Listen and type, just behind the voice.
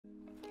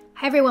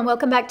Hi everyone,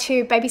 welcome back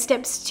to Baby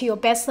Steps to Your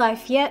Best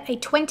Life Yet, a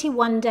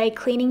 21-day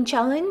cleaning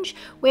challenge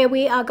where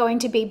we are going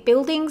to be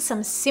building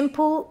some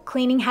simple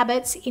cleaning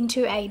habits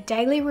into a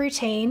daily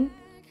routine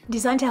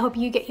designed to help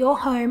you get your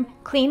home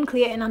clean,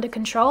 clear and under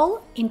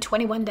control in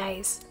 21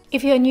 days.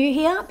 If you're new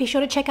here, be sure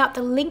to check out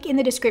the link in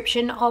the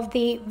description of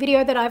the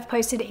video that I've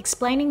posted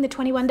explaining the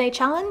 21-day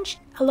challenge,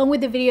 along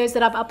with the videos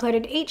that I've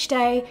uploaded each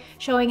day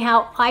showing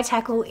how I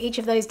tackle each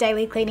of those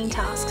daily cleaning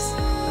tasks.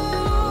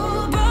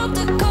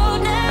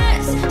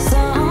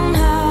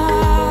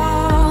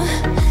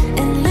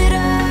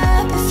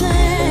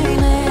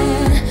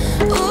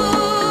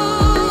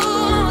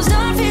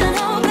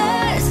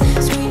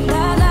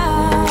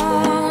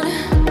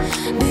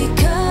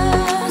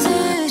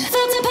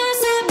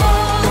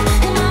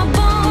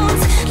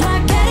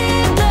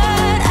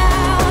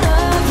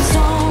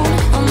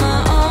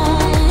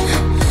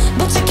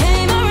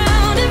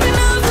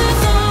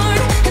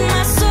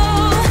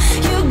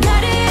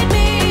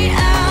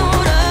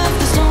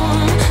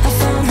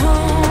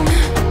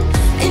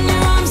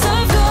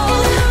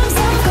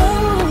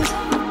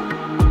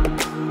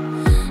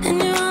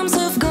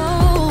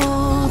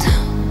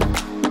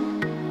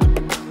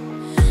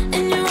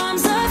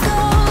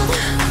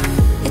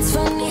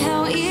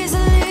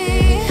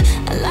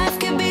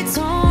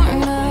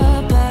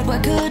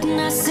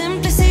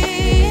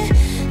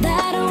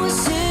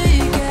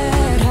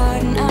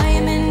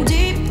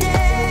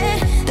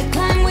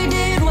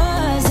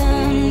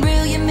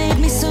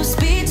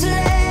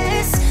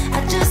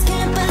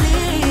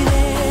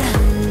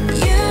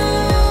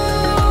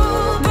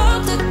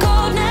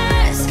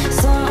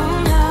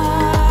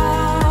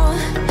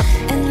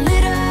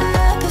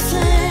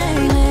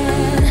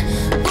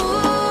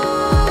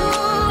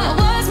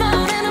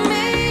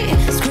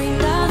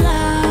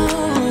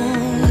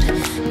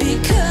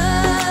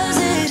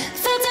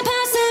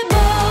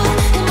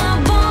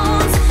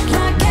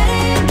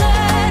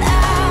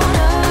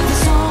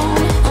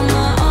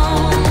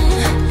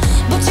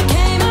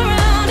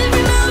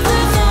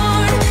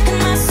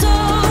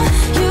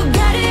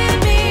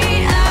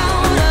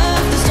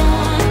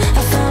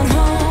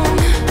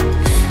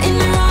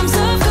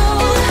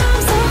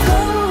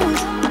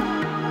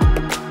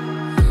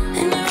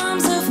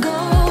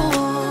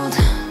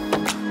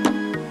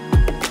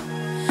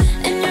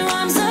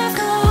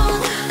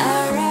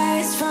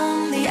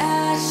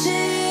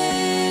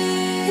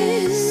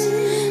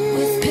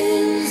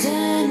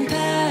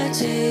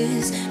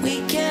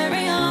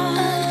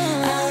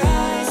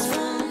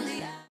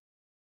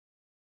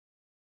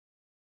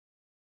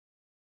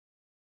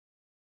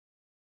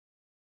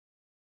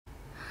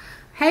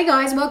 Hey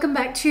guys, welcome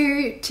back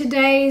to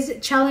today's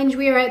challenge.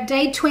 We are at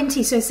day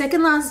 20, so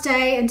second last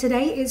day, and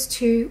today is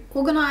to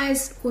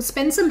organize or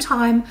spend some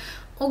time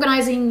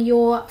organizing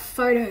your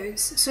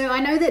photos. So I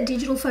know that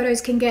digital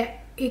photos can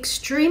get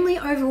extremely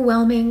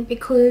overwhelming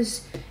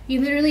because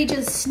you literally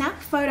just snap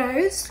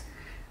photos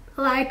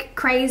like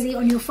crazy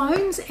on your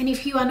phones, and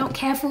if you are not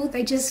careful,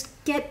 they just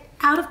get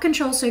out of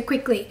control so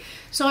quickly.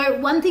 So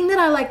one thing that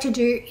I like to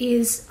do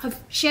is, I've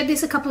shared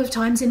this a couple of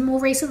times and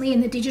more recently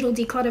in the digital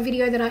declutter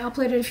video that I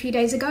uploaded a few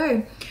days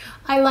ago,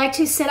 I like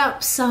to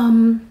have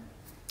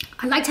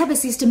a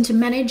system to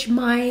manage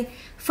my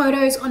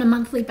photos on a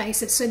monthly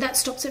basis. So that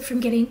stops it from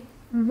getting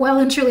well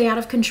and truly out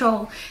of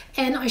control.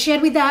 And I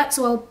shared with that,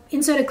 so I'll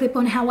insert a clip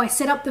on how I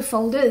set up the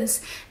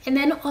folders. And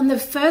then on the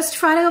first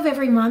Friday of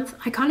every month,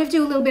 I kind of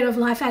do a little bit of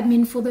life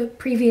admin for the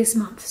previous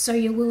month. So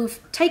you will have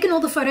taken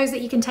all the photos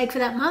that you can take for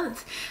that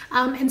month.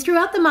 And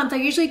throughout the month, I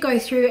usually go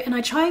through and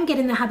I try and get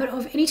in the habit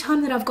of any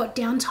time that I've got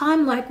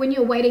downtime, like when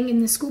you're waiting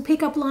in the school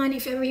pickup line,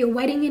 if ever you're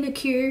waiting in a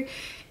queue,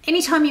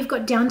 anytime you've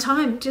got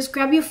downtime, just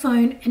grab your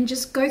phone and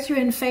just go through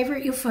and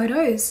favorite your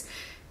photos.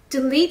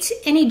 Delete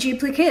any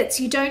duplicates.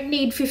 You don't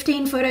need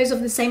 15 photos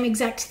of the same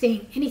exact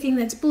thing. Anything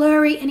that's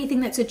blurry, anything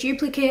that's a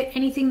duplicate,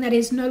 anything that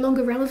is no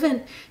longer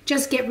relevant,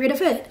 just get rid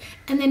of it.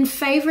 And then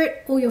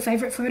favorite all your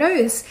favorite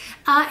photos.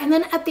 And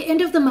then at the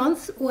end of the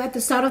month, or at the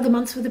start of the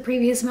month for the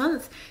previous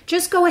month,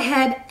 just go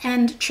ahead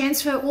and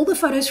transfer all the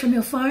photos from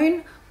your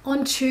phone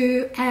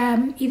onto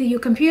either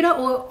your computer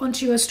or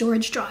onto a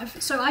storage drive.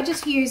 So I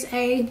just use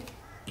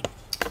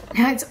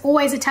now it's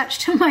always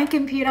attached to my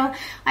computer.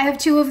 I have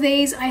two of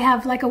these. I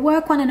have like a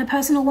work one and a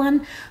personal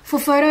one. For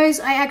photos,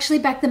 I actually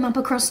back them up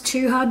across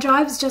two hard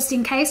drives just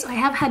in case. I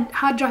have had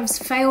hard drives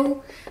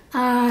fail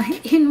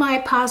in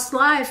my past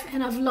life,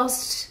 and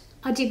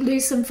I did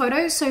lose some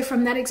photos. So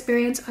from that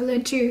experience, I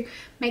learned to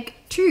make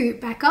two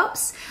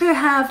backups. I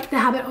have the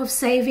habit of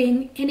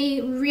saving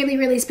any really,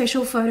 really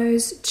special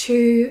photos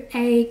to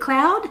a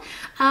cloud.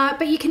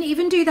 But you can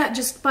even do that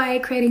just by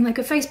creating like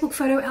a Facebook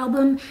photo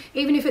album,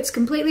 even if it's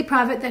completely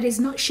private, that is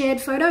not shared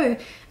photo.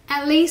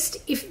 At least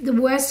if the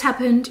worst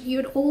happened, you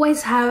would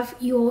always have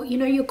your,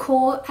 your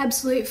core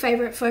absolute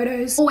favorite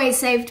photos always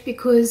saved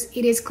because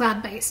it is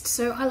cloud-based.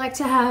 So I like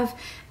to have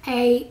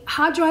a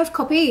hard drive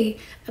copy,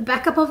 a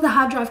backup of the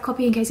hard drive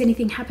copy in case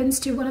anything happens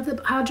to one of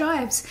the hard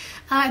drives.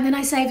 And then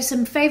I save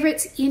some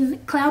favorites in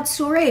cloud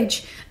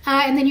storage.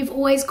 And then you've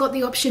always got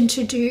the option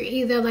to do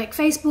either like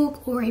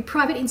Facebook or a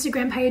private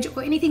Instagram page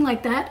or anything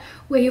like that,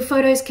 where your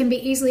photos can be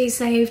easily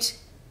saved,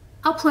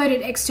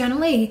 uploaded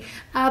externally.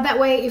 That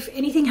way, if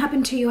anything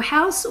happened to your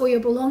house or your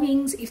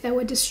belongings, if they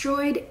were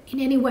destroyed in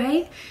any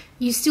way,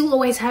 you still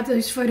always have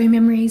those photo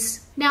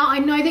memories. Now, I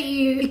know that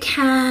you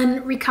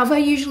can recover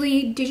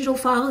usually digital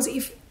files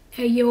if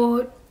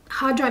your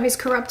hard drive is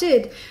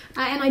corrupted.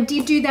 And I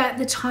did do that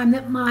the time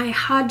that my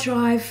hard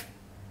drive,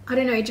 I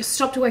don't know, it just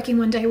stopped working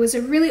one day. It was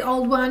a really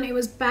old one. It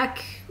was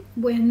back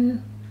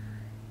when,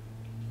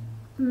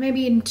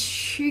 maybe in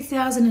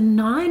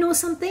 2009 or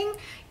something.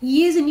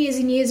 Years and years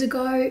and years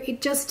ago,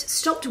 it just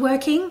stopped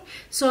working.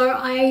 So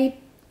I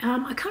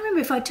can't remember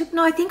if I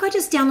think I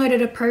just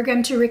downloaded a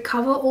program to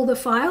recover all the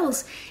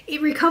files.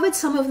 It recovered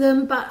some of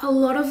them, but a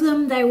lot of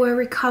them, they were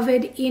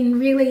recovered in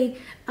really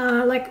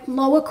like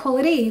lower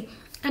quality.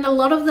 And a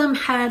lot of them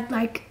had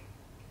like,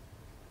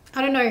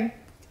 I don't know,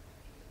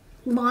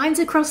 lines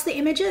across the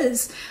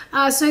images.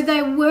 So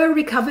they were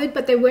recovered,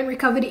 but they weren't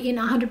recovered in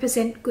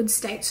 100% good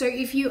state. So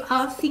if you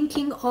are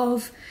thinking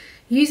of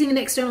using an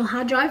external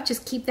hard drive,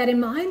 just keep that in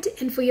mind.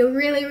 And for your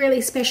really, really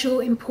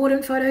special,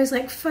 important photos,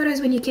 like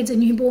photos when your kids are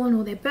newborn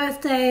or their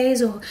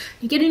birthdays, or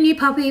you get a new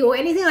puppy or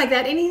anything like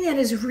that, anything that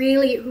is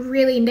really,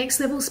 really next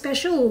level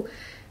special,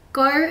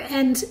 go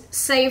and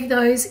save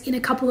those in a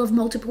couple of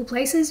multiple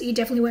places. You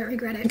definitely won't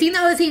regret it. I think the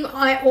other thing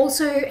I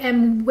also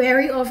am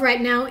wary of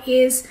right now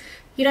is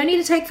you don't need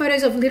to take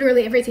photos of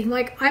literally everything.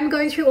 Like, I'm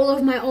going through all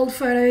of my old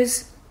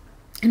photos,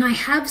 and I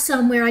have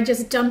some where I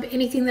just dump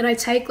anything that I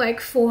take,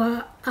 like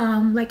for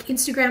like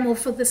Instagram or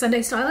for the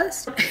Sunday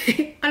Stylist.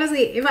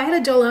 Honestly, if I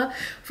had $1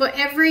 for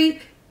every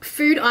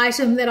food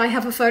item that I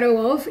have a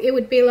photo of, it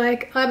would be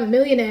like I'm a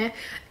millionaire.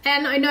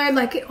 And I know,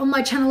 like, on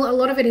my channel, a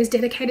lot of it is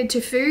dedicated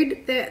to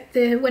food.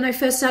 When I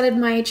first started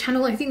my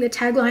channel, I think the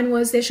tagline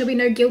was, "There shall be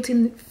no guilt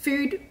in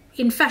food,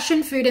 in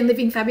fashion, food, and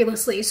living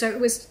fabulously." So it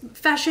was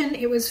fashion,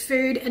 it was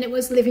food, and it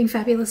was living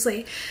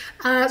fabulously.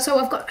 So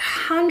I've got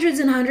hundreds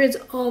and hundreds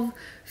of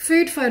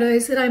food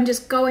photos that I'm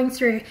just going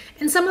through,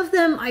 and some of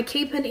them I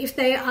keep, and if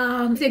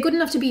they're good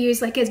enough to be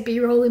used like as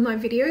B-roll in my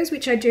videos,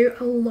 which I do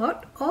a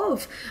lot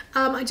of,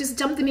 I just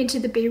dump them into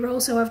the B-roll.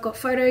 So I've got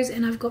photos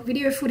and I've got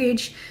video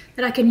footage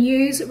that I can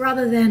use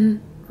rather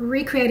than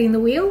recreating the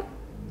wheel.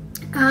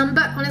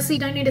 But honestly,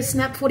 you don't need to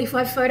snap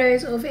 45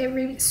 photos of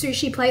every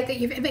sushi plate that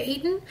you've ever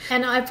eaten.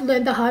 And I've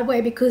learned the hard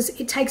way, because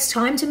it takes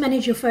time to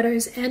manage your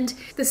photos. And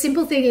the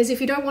simple thing is, if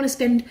you don't want to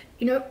spend,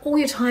 all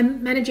your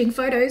time managing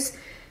photos,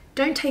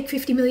 don't take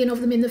 50 million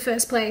of them in the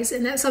first place.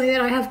 And that's something that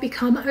I have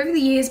become over the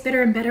years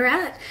better and better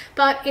at.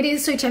 But it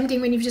is so tempting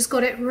when you've just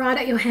got it right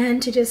at your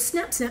hand to just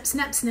snap, snap,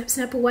 snap, snap,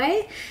 snap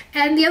away.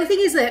 And the other thing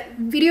is that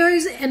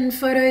videos and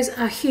photos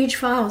are huge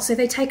files. So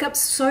they take up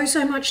so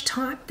much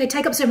time. They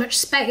take up so much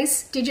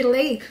space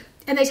digitally.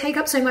 And they take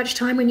up so much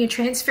time when you're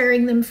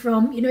transferring them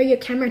from, your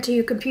camera to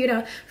your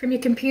computer, from your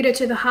computer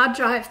to the hard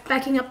drive,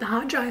 backing up the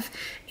hard drive.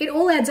 It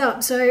all adds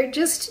up. So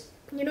just,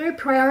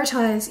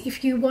 prioritize.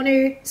 If you want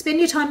to spend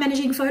your time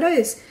managing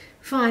photos,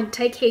 fine,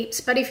 take heaps.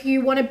 But if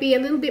you want to be a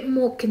little bit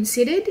more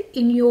considered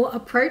in your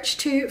approach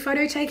to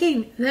photo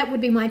taking, that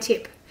would be my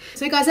tip.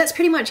 So guys, that's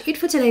pretty much it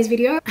for today's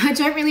video. I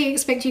don't really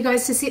expect you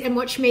guys to sit and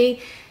watch me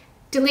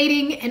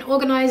deleting and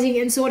organizing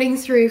and sorting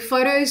through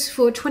photos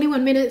for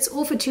 21 minutes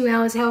or for 2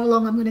 hours, however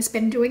long I'm going to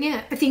spend doing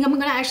it. I think I'm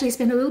going to actually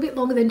spend a little bit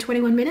longer than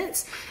 21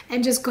 minutes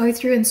and just go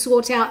through and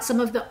sort out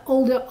some of the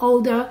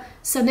older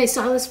Sunday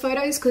Stylist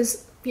photos,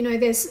 because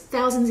there's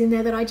thousands in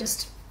there that I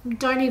just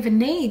don't even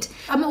need.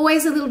 I'm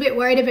always a little bit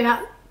worried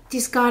about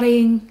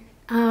discarding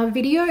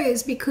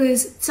videos,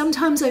 because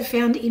sometimes I've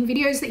found in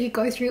videos that you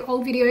go through,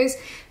 old videos,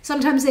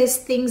 sometimes there's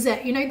things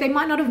that, they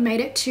might not have made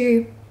it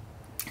to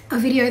a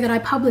video that I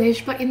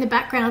published, but in the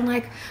background,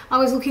 like I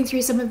was looking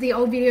through some of the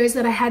old videos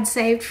that I had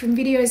saved from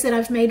videos that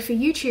I've made for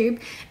YouTube,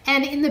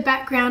 and in the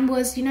background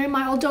was,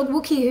 my old dog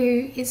Wookie,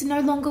 who is no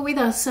longer with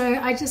us. So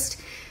I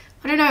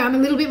don't know, I'm a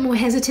little bit more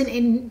hesitant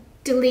in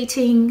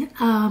deleting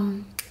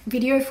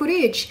video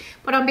footage,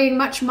 but I'm being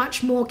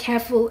much more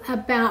careful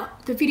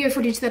about the video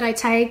footage that I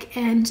take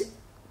and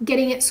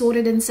getting it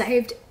sorted and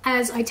saved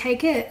as I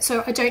take it,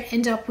 so I don't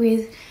end up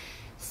with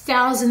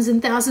thousands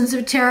and thousands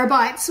of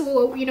terabytes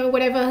or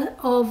whatever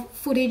of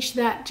footage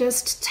that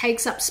just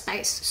takes up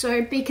space.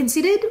 So be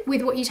considered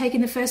with what you take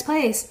in the first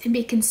place and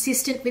be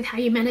consistent with how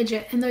you manage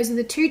it. And those are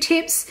the 2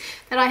 tips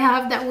that I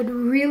have that would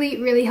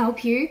really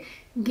help you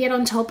get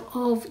on top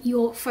of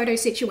your photo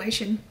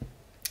situation.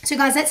 So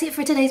guys, that's it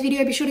for today's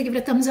video. Be sure to give it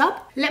a thumbs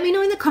up. Let me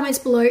know in the comments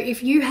below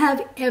if you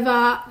have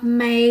ever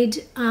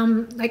made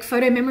like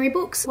photo memory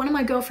books. One of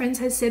my girlfriends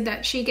has said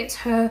that she gets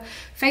her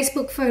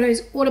Facebook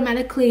photos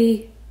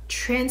automatically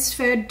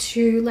transferred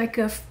to like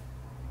a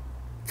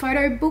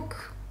photo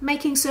book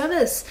making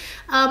service.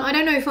 I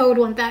don't know if I would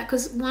want that,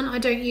 because 1, I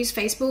don't use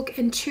Facebook,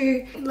 and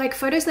 2, like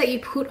photos that you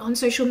put on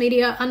social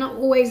media are not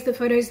always the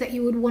photos that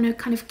you would want to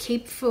kind of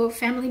keep for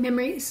family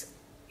memories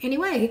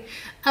anyway.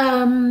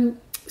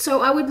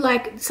 So I would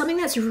like something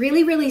that's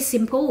really, really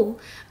simple,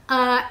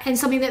 and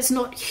something that's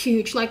not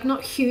huge, like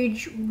not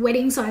huge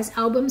wedding size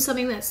album,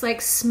 something that's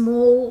like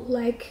small,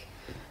 like,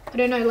 I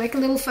don't know, like a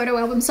little photo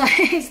album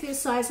size, this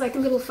size, like a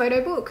little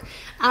photo book,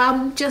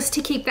 just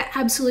to keep the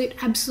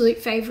absolute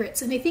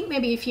favorites. And I think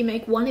maybe if you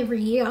make one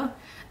every year,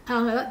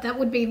 that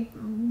would be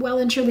well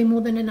and truly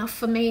more than enough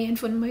for me and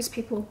for most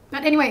people.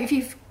 But anyway, if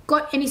you've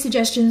got any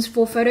suggestions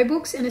for photo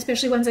books, and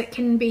especially ones that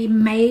can be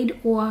made,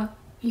 or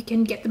you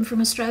can get them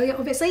from Australia,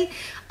 obviously,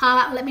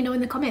 let me know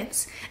in the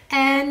comments.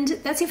 And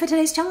that's it for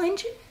today's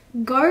challenge.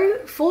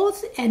 Go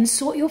forth and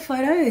sort your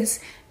photos,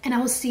 and I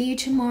will see you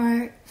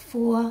tomorrow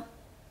for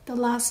the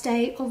last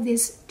day of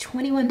this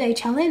 21-day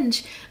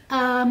challenge.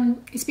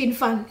 It's been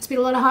fun. It's been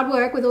a lot of hard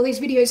work with all these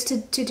videos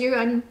to do,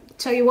 and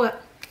tell you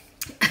what,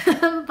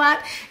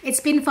 but it's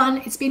been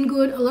fun. It's been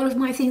good. A lot of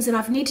my things that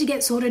I need to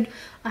get sorted,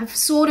 I've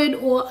sorted,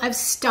 or I've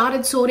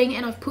started sorting,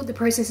 and I've put the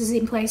processes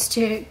in place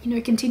to, you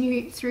know,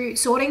 continue through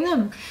sorting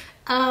them.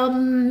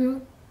 I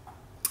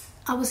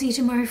will see you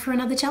tomorrow for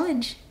another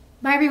challenge.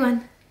 Bye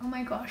everyone. Oh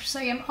my gosh, so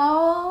yum.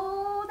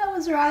 Oh, that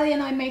was Riley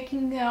and I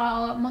making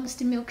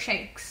monster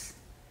milkshakes.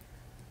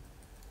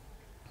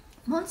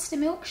 Monster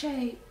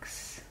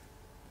milkshakes.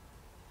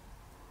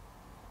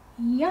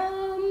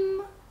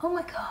 Yum. Oh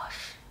my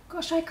gosh.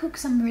 Gosh, I cook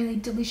some really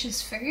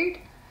delicious food.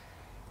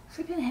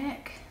 Flippin'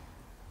 heck.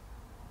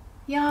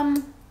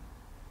 Yum.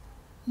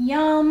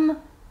 Yum.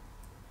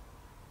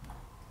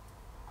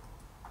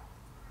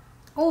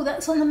 Oh,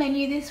 that's on the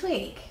menu this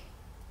week.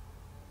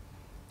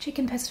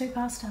 Chicken pesto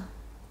pasta.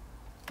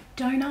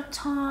 Donut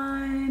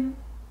time.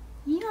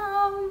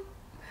 Yum.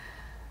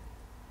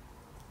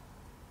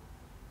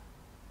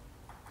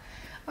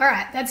 All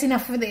right, that's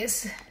enough for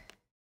this.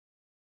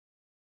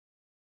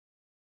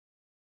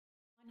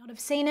 Not have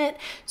seen it.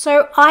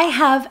 So I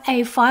have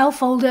a file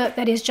folder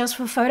that is just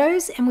for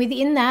photos, and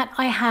within that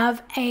I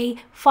have a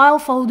file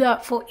folder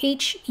for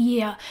each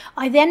year.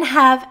 I then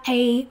have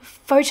a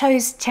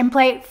photos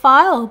template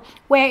file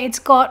where it's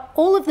got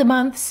all of the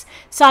months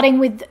starting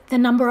with the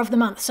number of the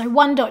month. So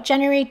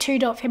 1.January,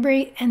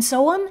 2.February, and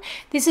so on.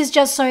 This is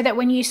just so that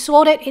when you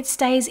sort it, it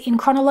stays in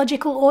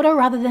chronological order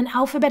rather than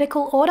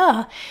alphabetical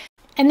order.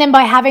 And then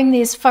by having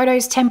this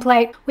photos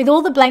template with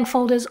all the blank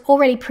folders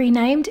already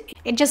pre-named,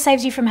 it just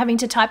saves you from having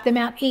to type them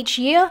out each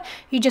year.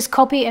 You just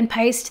copy and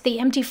paste the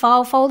empty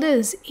file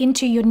folders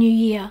into your new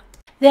year.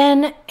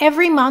 Then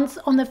every month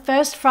on the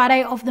first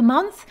Friday of the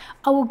month,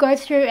 I will go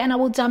through and I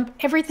will dump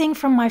everything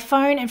from my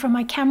phone and from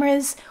my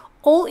cameras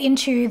all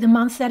into the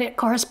month that it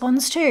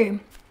corresponds to.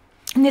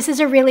 And this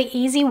is a really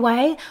easy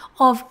way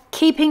of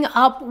keeping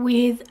up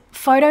with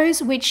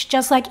photos, which,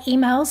 just like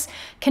emails,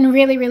 can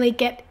really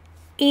get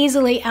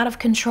easily out of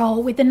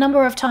control. With the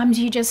number of times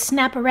you just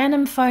snap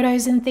random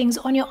photos and things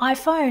on your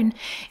iPhone,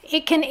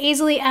 it can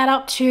easily add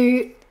up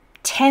to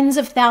tens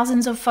of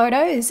thousands of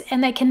photos,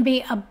 and they can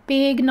be a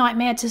big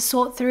nightmare to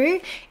sort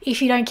through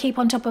if you don't keep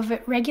on top of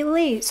it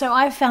regularly. So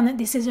I've found that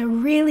this is a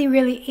really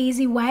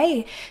easy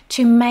way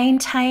to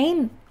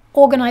maintain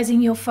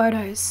organizing your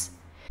photos.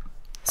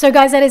 So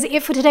guys, that is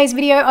it for today's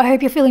video. I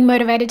hope you're feeling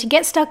motivated to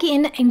get stuck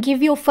in and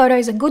give your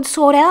photos a good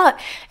sort out,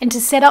 and to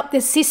set up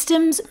the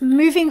systems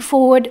moving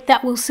forward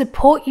that will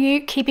support you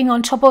keeping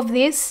on top of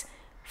this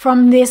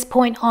from this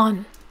point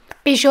on.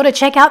 Be sure to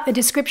check out the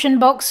description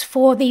box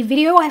for the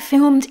video I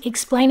filmed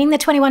explaining the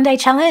 21-day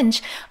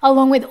challenge,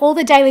 along with all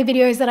the daily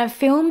videos that I've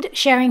filmed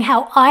sharing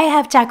how I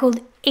have tackled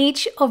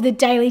each of the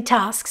daily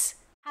tasks.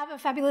 Have a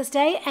fabulous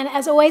day, and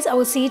as always, I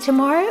will see you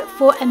tomorrow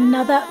for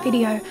another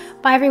video.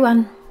 Bye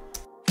everyone.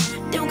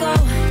 Don't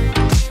go